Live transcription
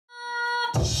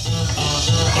I'm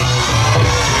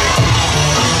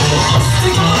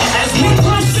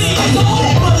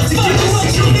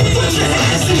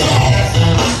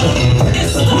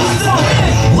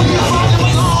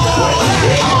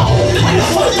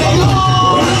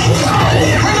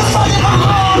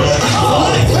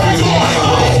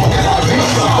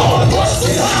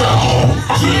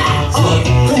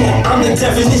the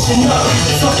definition of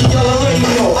something y'all already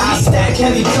know. I stack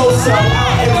heavy dose up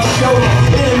every show.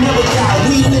 It'll never die,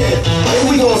 we live. And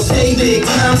we gon' stay big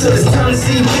time till it's time to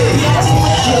see big.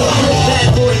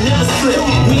 Bad boy, never slip.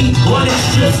 We running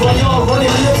strips while y'all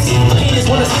running lips. Haters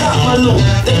wanna stop my loop.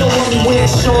 They don't want me wearing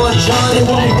Sean John, they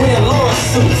want me wearing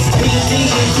lawsuits. B&D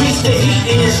increase the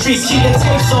heat in the streets. Keep the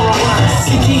tapes on rewind,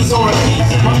 CDs on repeat.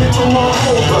 My mental all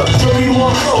over, jury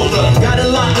walk over. Got it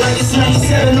locked like it's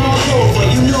 97 all over.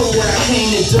 You know what I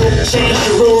came to do, change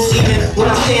the rules. Even when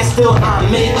I stand still, I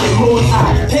make the moves.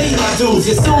 I pay my dues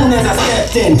as soon as I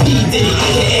stepped in. P. Diddy,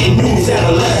 aka News at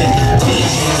 11.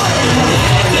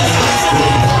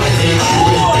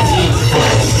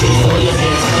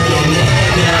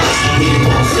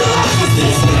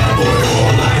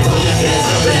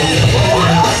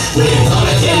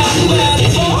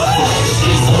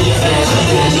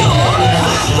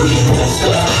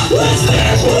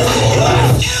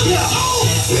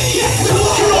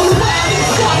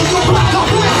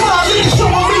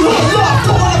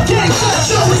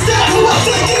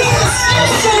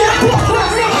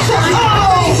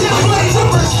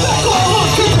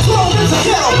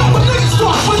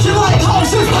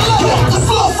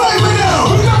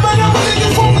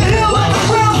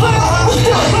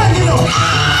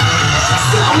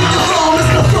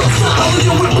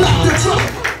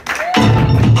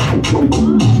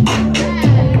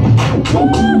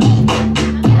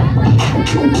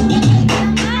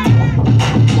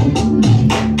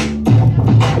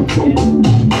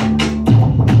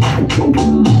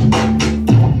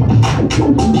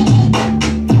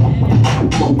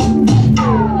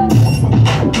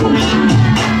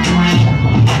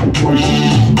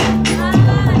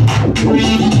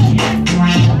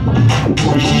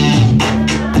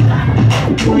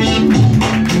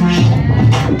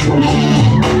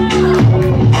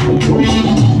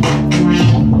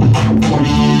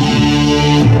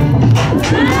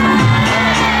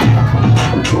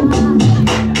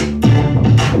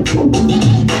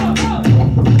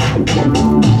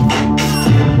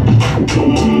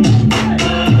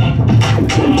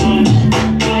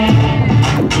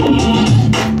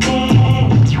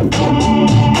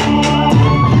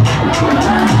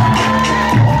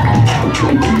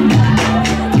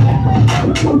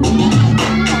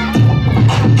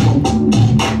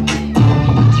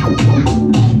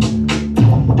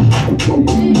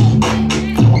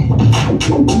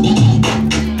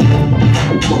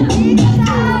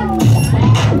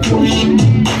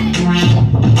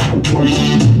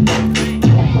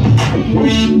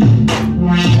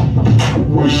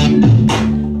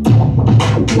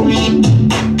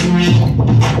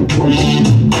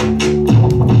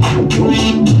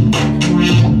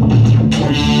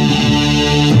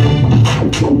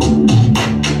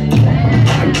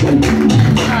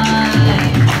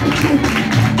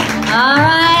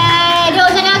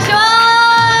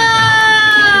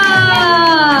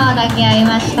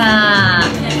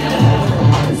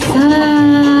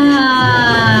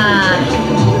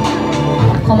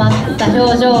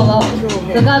表情を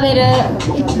浮かべる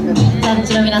ジャッ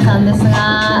ジの皆さんです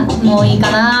が、もういい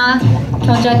かな、気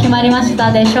持ちは決まりまし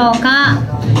たでしょうか。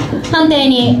判定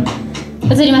に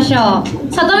移りましょ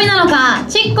う。さとみなのか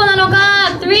ちっこなのか、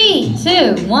3、2、1、ジャ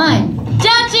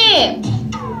ッジ。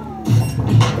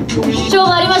勝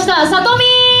負ありました。さとみ